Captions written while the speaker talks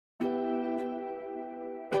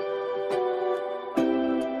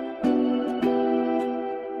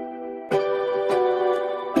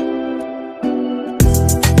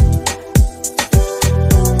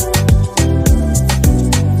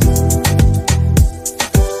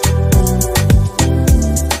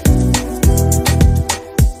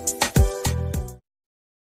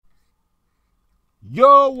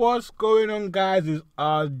Yo, what's going on, guys? It's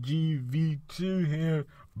RGV2 here,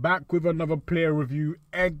 back with another player review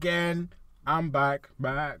again. I'm back.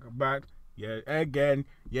 Yeah, again.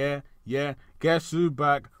 Yeah. Guess who?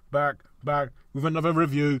 Back with another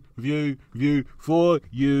review for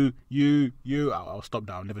you. I'll stop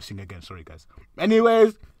now. I'll never sing again. Sorry, guys.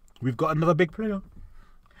 Anyways, we've got another big player.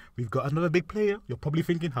 You're probably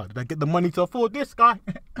thinking, how did I get the money to afford this guy?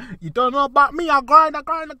 You don't know about me. I grind.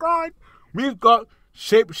 We've got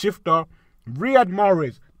Shapeshifter, Riyad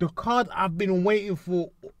Mahrez, the card I've been waiting for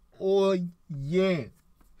all year.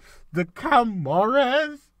 The Cam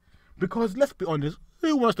Mahrez. Because let's be honest,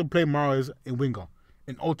 who wants to play Mahrez in winger,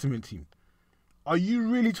 in Ultimate Team? Are you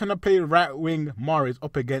really trying to play right wing Mahrez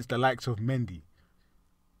up against the likes of Mendy?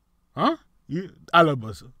 Huh? You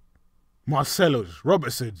Alabas, Marcelos,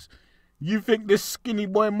 Robertsons. You think this skinny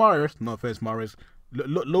boy Mahrez, no offense Mahrez,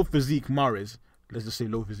 low physique Mahrez, let's just say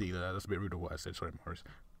low physique, that's a bit rude of what I said, sorry Mahrez,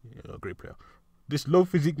 a great player. This low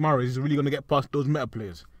physique Mahrez is really going to get past those meta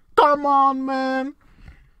players. Come on, man.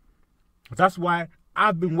 That's why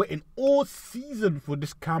I've been waiting all season for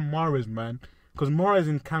this Cam Mahrez, man. Because Mahrez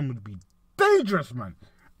and Cam would be dangerous, man.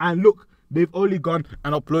 And look, they've only gone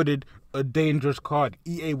and uploaded a dangerous card.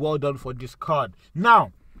 EA, well done for this card.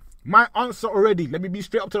 Now, my answer already, let me be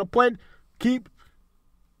straight up to the point. Keep,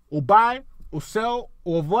 or buy, or sell,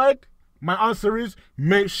 or avoid. My answer is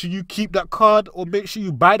make sure you keep that card or make sure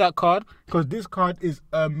you buy that card, because this card is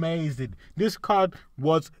amazing. This card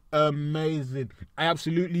was amazing. I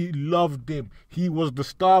absolutely loved him. He was the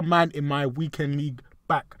star man in my weekend league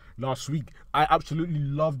back last week. I absolutely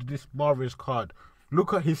loved this Mahrez card.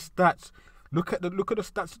 Look at his stats. Look at the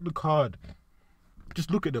stats of the card.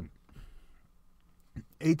 Just look at them.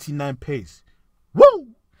 89 pace. Woo!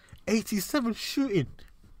 87 shooting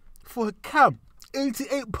for a Cam.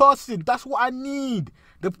 88 passing. That's what I need.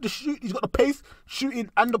 The shoot. He's got the pace, shooting,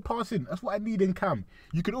 and the passing. That's what I need in Cam.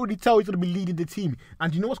 You can already tell he's going to be leading the team.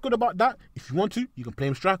 And you know what's good about that? If you want to, you can play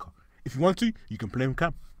him striker. If you want to, you can play him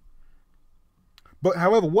Cam. But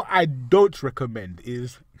however, what I don't recommend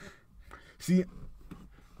is, see,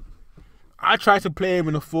 I try to play him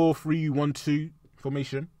in a 4-3-1-2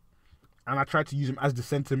 formation, and I try to use him as the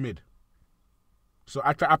centre mid. So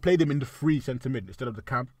I played him in the free centre mid instead of the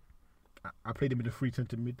Cam. I played him in the free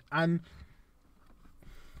centre mid, and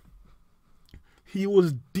he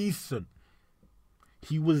was decent.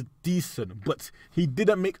 But he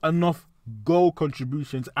didn't make enough goal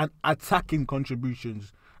contributions and attacking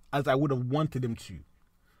contributions as I would have wanted him to.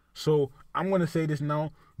 So I'm going to say this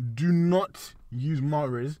now. Do not use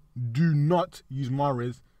Mahrez.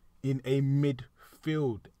 In a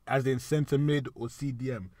midfield, as in centre mid or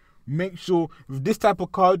CDM. Make sure with this type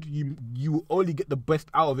of card, you only get the best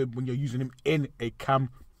out of him when you're using him in a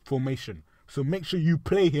Cam formation. So make sure you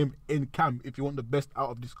play him in Cam if you want the best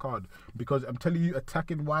out of this card. Because I'm telling you,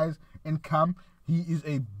 attacking wise in Cam, he is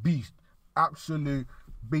a beast. Absolute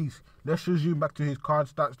beast. Let's resume back to his card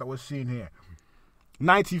stats that we're seeing here.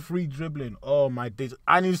 93 dribbling. Oh my days.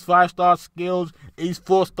 And his 5-star skills. He's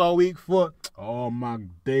 4-star weak foot. Oh my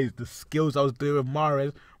days. The skills I was doing with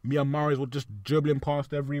Mahrez. Me and Mahrez were just dribbling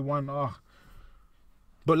past everyone. Oh.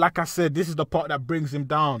 But like I said, this is the part that brings him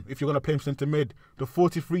down if you're going to play him centre mid. The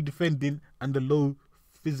 43 defending and the low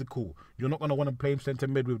physical. You're not going to want to play him centre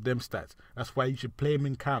mid with them stats. That's why you should play him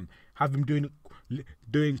in Cam. Have him doing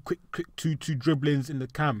quick 2-2 dribblings in the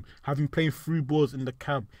Cam. Have him playing through balls in the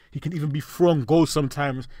Cam. He can even be throwing goals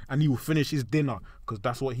sometimes and he will finish his dinner, because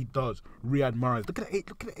that's what he does. Riyad Mahrez. Look at the 8.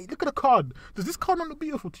 Look at the card. Does this card not look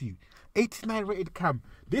beautiful to you? 89 rated Cam.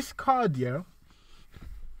 This card, yeah.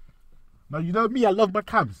 Now you know me, I love my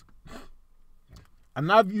Cams.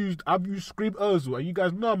 And I've used Scream Ozil, and you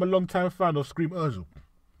guys know I'm a long time fan of Scream Ozil.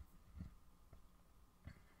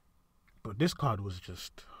 But this card was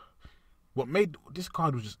just this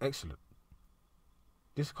card was just excellent.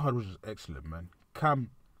 This card was just excellent, man.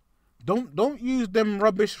 Cam, don't use them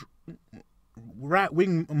rubbish right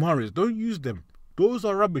wing Mahrez. Don't use them. Those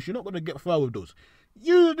are rubbish. You're not gonna get far with those.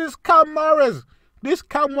 Use this Cam Mahrez. This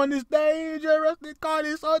Cam one is dangerous. This card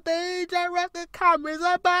is so dangerous. The Cam is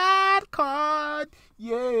a bad card.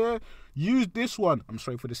 Yeah. Use this one. I'm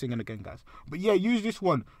sorry for the singing again, guys. But yeah, use this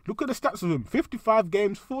one. Look at the stats of him. 55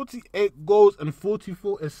 games, 48 goals, and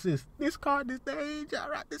 44 assists. This card is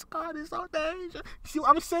dangerous. This card is so dangerous. See what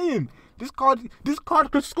I'm saying? This card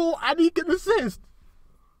can score and he can assist.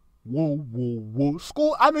 Whoa.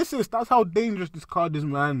 Score and assist. That's how dangerous this card is,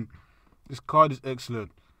 man. This card is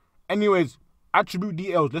excellent. Anyways, attribute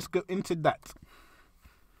details. Let's go into that.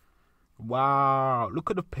 Wow. Look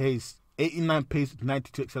at the pace. 89 pace,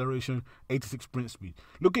 92 acceleration, 86 sprint speed.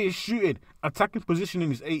 Look at his shooting. Attacking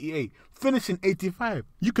positioning is 88. Finishing 85.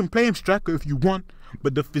 You can play him striker if you want,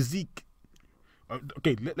 but the physique...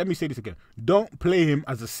 Okay, let me say this again. Don't play him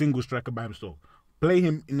as a single striker by himself. Play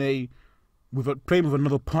him play him with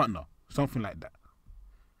another partner. Something like that.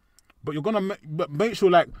 But you're gonna make sure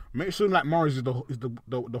Mahrez is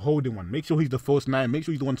the holding one. Make sure he's the first 9. Make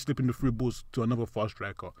sure he's the one slipping the through balls to another fast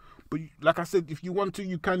striker. But like I said, if you want to,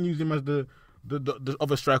 you can use him as the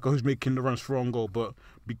other striker who's making the runs for on goal. But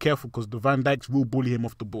be careful, because the Van Dijks will bully him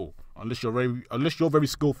off the ball. Unless you're very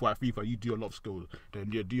skillful at FIFA, you do a lot of skills. Then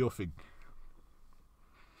yeah, do your thing.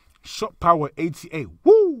 Shot power 88.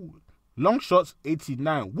 Woo! Long shots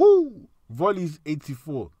 89. Woo! Volleys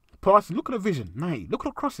 84. Passing, look at the vision, 90. Look at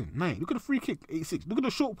the crossing, 90. Look at the free kick, 86. Look at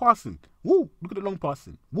the short passing, woo. Look at the long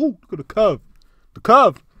passing, woo. Look at the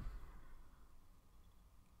curve.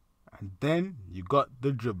 And then you got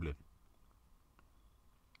the dribbling.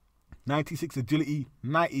 96 agility,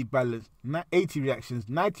 90 balance, 80 reactions,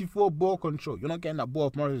 94 ball control. You're not getting that ball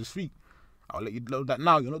off Mahrez's feet. I'll let you know that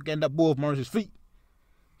now. You're not getting that ball off Mahrez's feet.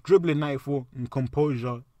 Dribbling 94 and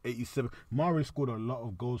composure 87. Mahrez scored a lot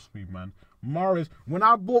of goals for me, man. Mahrez, when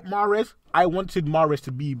I bought Mahrez, I wanted Mahrez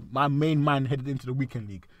to be my main man headed into the weekend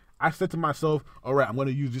league. I said to myself, all right, I'm going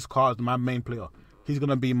to use this card as my main player. He's going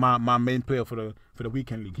to be my main player for the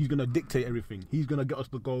weekend league. He's going to dictate everything. He's going to get us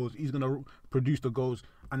the goals. He's going to produce the goals.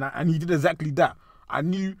 And he did exactly that. I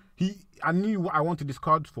knew what I wanted this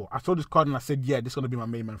card for. I saw this card and I said, yeah, this is going to be my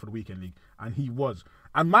main man for the weekend league. And he was.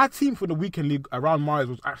 And my team for the weekend league around Mahrez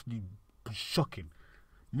was actually shocking.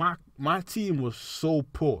 My team was so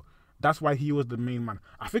poor. That's why he was the main man.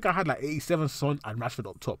 I think I had like 87 Son and Rashford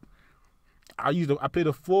up top. I played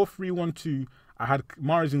a 4-3-1-2. I had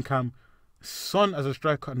Mahrez in cam, Son as a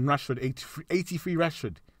striker, and Rashford 83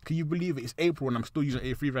 Rashford. Can you believe it? It's April and I'm still using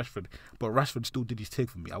 83 Rashford. But Rashford still did his take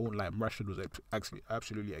for me. I won't lie. Rashford was actually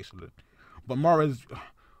absolutely excellent. But Mahrez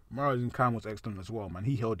in cam was excellent as well, man.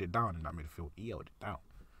 He held it down in that midfield. He held it down.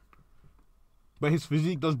 But his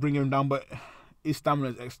physique does bring him down, but his stamina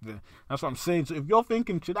is excellent. That's what I'm saying. So if you're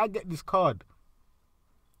thinking, should I get this card?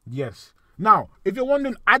 Yes. Now, if you're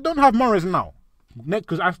wondering, I don't have Mahrez now.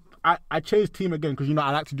 Because I changed team again, because, you know, I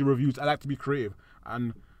like to do reviews. I like to be creative.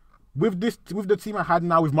 And with the team I had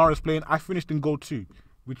now with Mahrez playing, I finished in gold 2,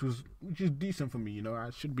 which is decent for me. You know, I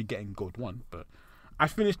should be getting gold 1, but I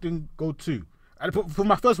finished in gold 2. And for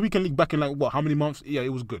my first weekend league back in like how many months? Yeah,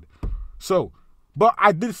 it was good. So, but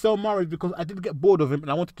I did sell Mahrez because I did get bored of him and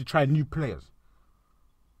I wanted to try new players.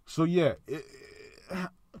 So yeah,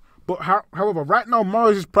 however, right now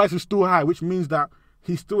Mahrez's price is still high, which means that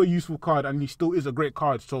he's still a useful card and he still is a great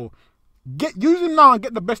card. So use him now and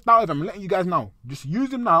get the best out of him. I'm letting you guys know. Just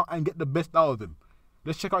use him now and get the best out of him.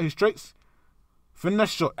 Let's check out his traits. Finesse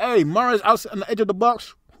shot. Hey, Mahrez outside on the edge of the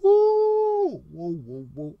box. Woo!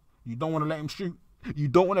 Whoa. You don't want to let him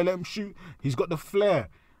shoot. He's got the flair.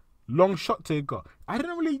 Long shot taker. I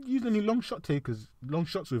didn't really use any long shots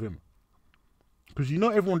with him. Because you know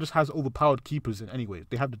everyone just has overpowered keepers anyway.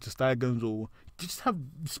 They have the Testigans or just have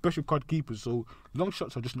special card keepers. So long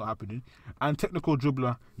shots are just not happening. And technical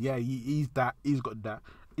dribbler, yeah, he's that. He's got that.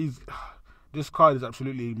 This card is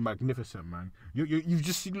absolutely magnificent, man.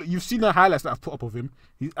 You've seen the highlights that I've put up of him.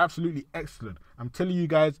 He's absolutely excellent. I'm telling you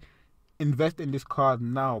guys, invest in this card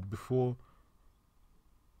now before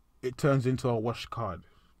it turns into a wash card,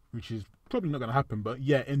 which is probably not going to happen. But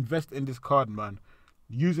yeah, invest in this card, man.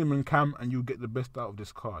 Use him in cam and you'll get the best out of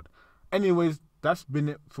this card. Anyways, that's been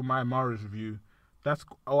it for my Mahrez review. That's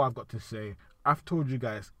all I've got to say. I've told you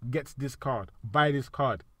guys, get this card. Buy this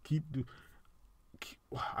card.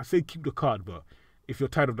 I say keep the card, but if you're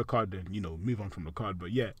tired of the card, then, you know, move on from the card.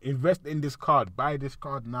 But yeah, invest in this card. Buy this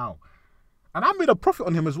card now. And I made a profit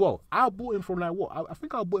on him as well. I bought him for like what? I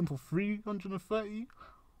think I bought him for 330.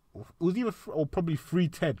 It was either probably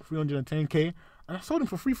 310k. And I sold him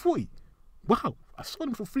for 340. Wow, I sold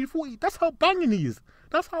him for 340. That's how banging he is.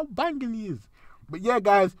 But yeah,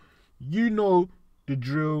 guys, you know the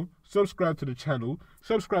drill. Subscribe to the channel.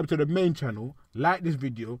 Subscribe to the main channel. Like this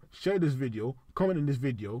video. Share this video. Comment in this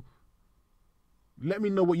video. Let me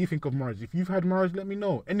know what you think of Mahrez. If you've had Mahrez, let me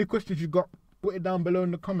know. Any questions you got, put it down below in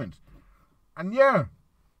the comments. And yeah,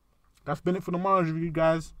 that's been it for the Mahrez review,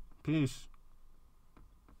 guys. Peace.